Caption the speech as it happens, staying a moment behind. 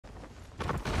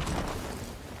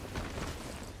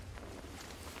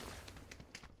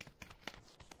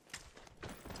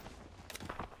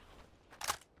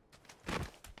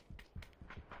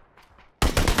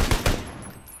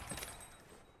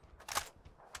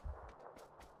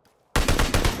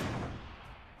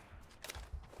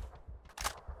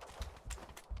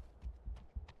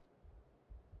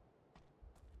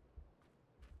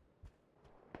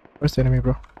Where's the enemy,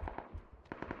 bro?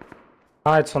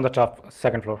 Ah, it's on the top,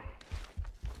 second floor.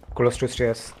 Close to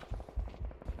stairs.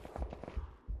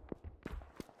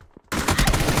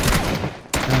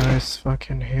 Guys,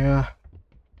 fucking here.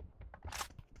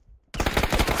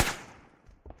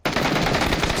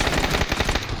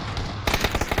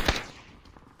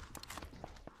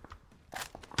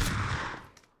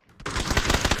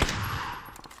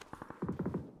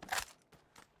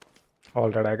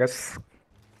 All dead, I guess.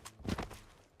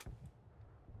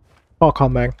 Oh,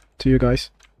 coming to you guys.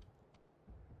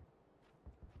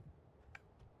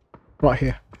 Right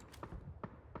here.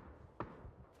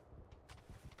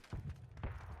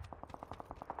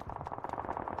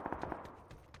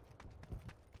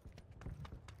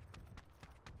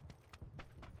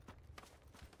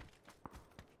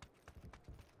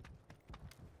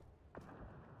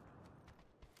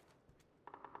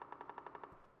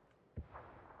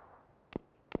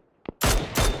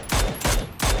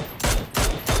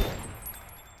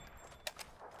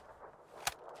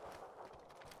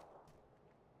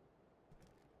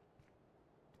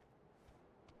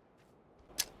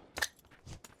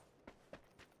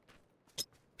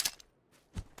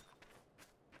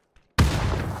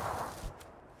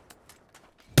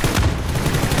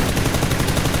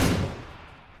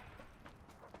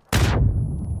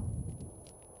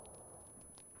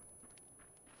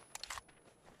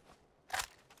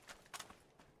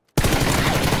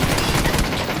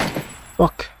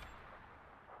 Fuck.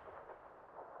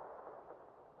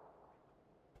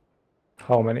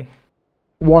 How many?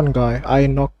 One guy. I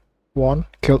knocked one,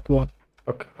 killed one.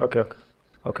 Okay.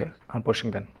 Okay, I'm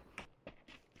pushing then.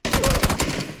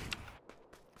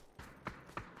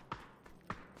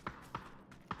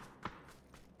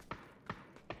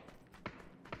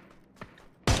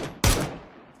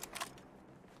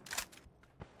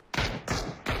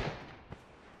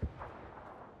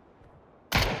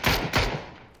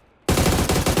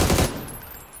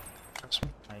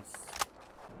 Nice.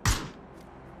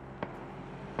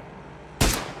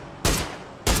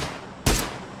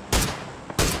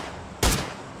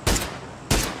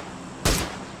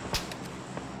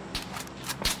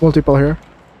 Multiple here.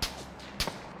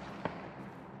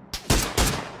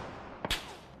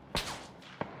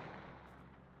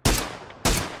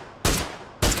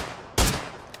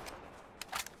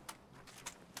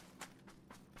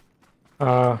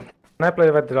 Can I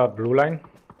play with the blue line?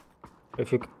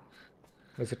 If you,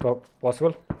 is it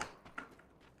possible?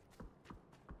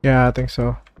 Yeah, I think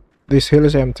so. This hill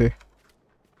is empty.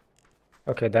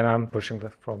 Okay, then I'm pushing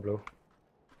from blue.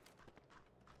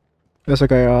 There's a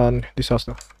guy on this house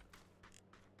though.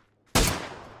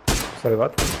 Sorry,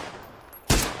 what?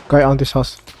 Guy on this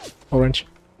house. Orange.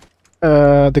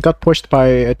 They got pushed by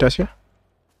Atasia.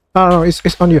 Oh no,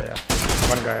 it's on you. Yeah.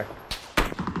 One guy.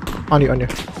 On you.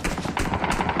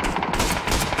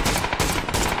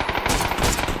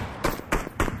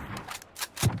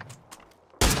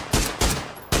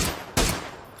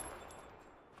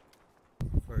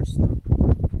 First.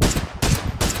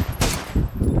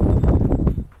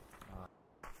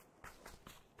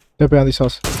 They're behind this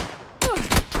house.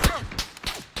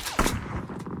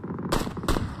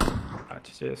 Ah,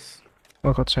 jeez.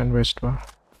 Oh, got sandwiched, bro.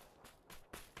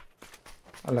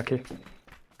 Unlucky.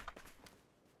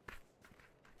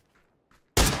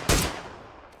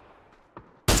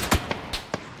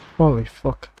 Holy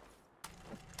fuck.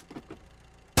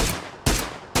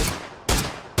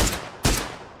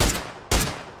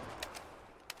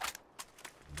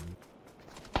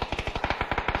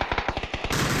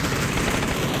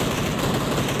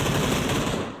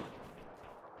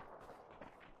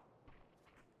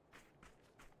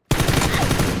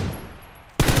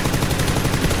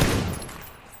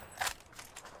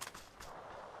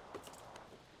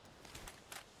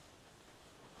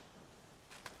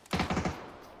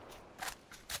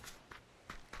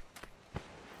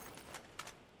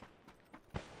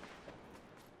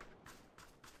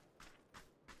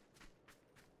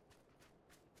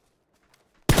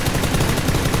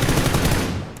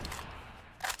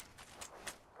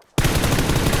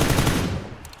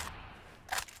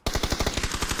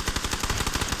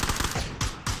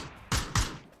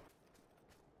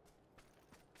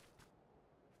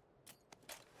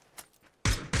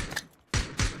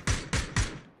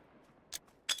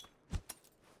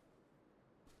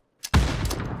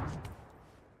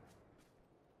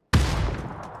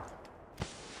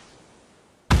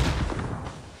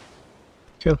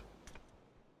 Kill.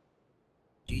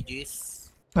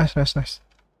 GG's. Nice.